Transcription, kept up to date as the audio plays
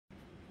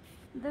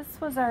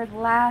This was our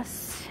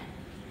last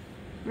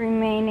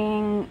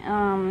remaining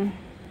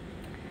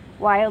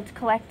wild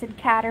collected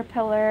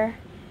caterpillar,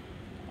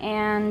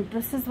 and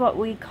this is what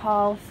we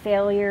call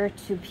failure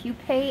to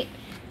pupate,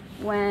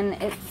 when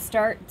it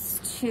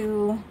starts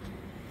to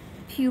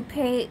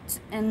pupate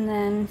and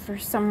then for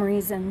some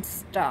reason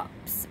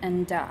stops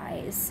and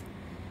dies.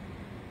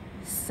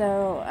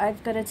 So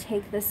I've got to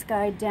take this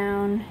guy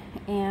down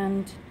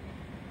and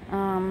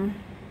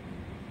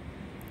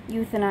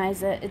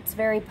euthanize it. It's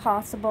very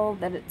possible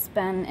that it's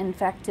been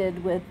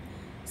infected with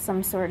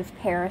some sort of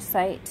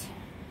parasite.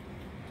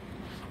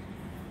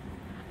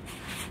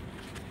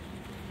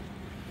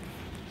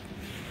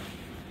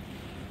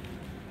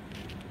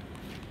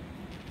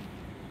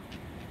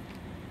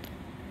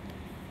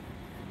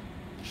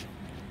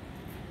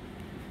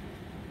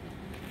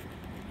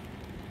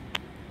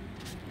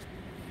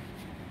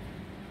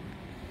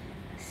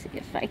 See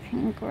if I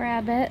can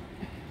grab it.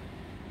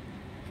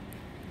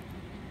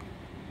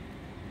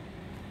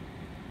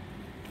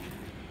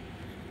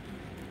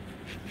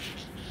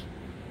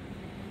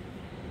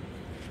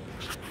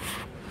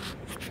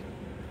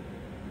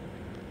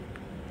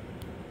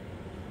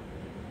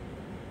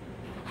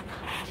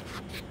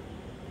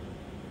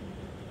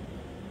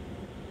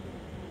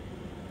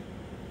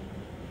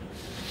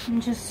 I'm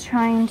just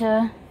trying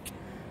to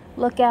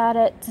look at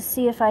it to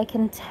see if I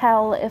can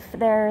tell if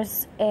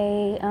there's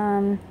a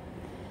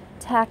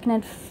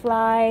tachinid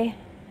fly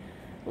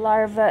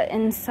larva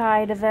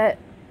inside of it.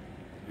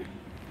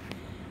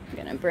 I'm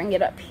gonna bring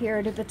it up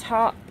here to the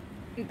top.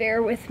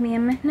 Bear with me a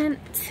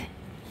minute.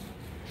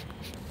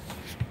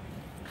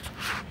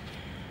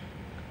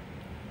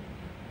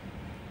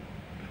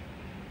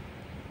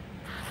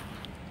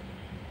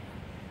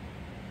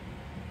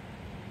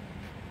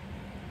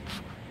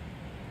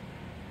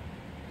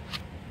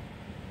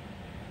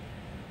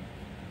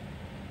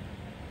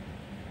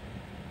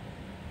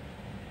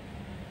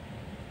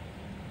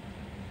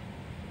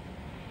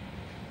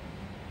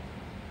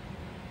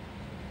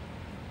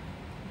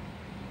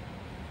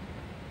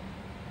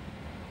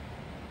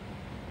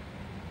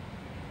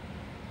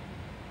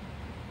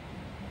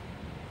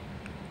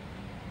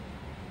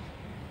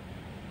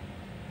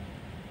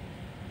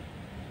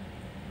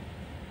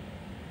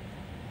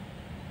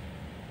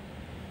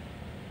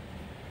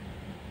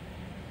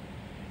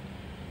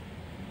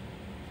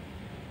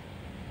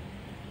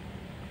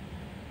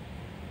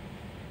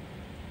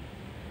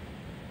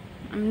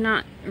 I'm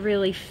not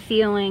really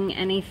feeling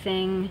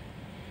anything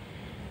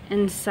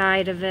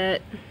inside of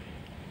it.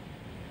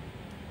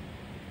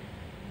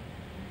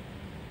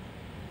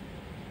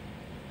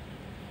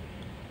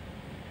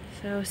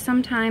 So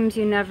sometimes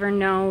you never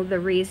know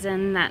the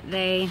reason that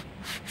they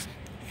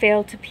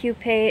fail to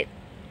pupate.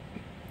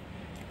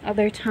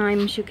 Other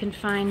times you can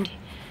find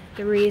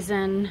the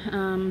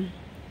reason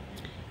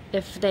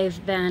if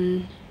they've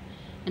been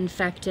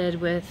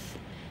infected with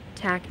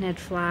tachinid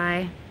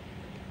fly.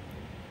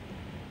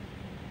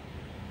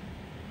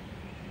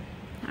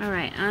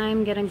 Alright,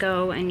 I'm gonna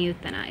go and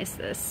euthanize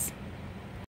this.